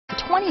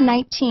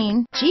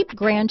2019 Jeep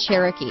Grand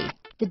Cherokee.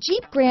 The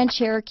Jeep Grand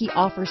Cherokee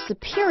offers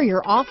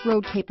superior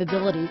off-road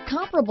capability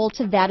comparable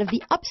to that of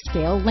the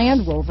upscale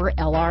Land Rover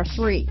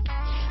LR3.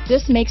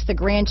 This makes the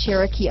Grand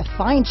Cherokee a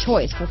fine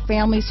choice for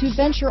families who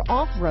venture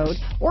off-road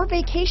or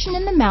vacation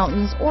in the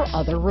mountains or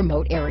other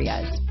remote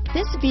areas.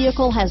 This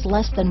vehicle has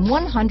less than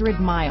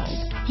 100 miles.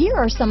 Here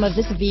are some of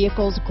this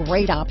vehicle's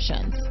great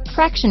options: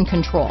 traction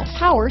control,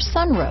 power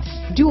sunroof,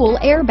 dual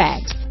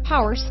airbags,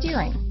 power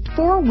steering,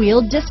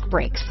 four-wheel disc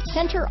brakes,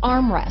 center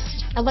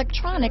armrest,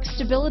 electronic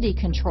stability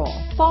control,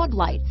 fog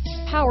lights,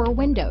 power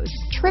windows,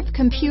 trip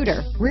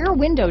computer, rear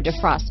window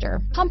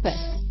defroster, compass,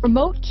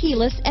 remote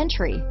keyless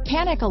entry,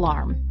 panic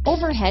alarm,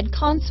 overhead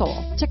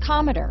console,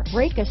 tachometer,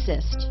 brake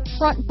assist,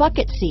 front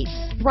bucket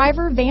seats,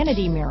 driver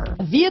vanity mirror.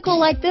 A vehicle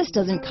like this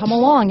doesn't come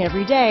along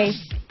every day.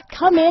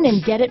 Come in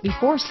and get it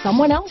before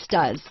someone else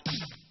does.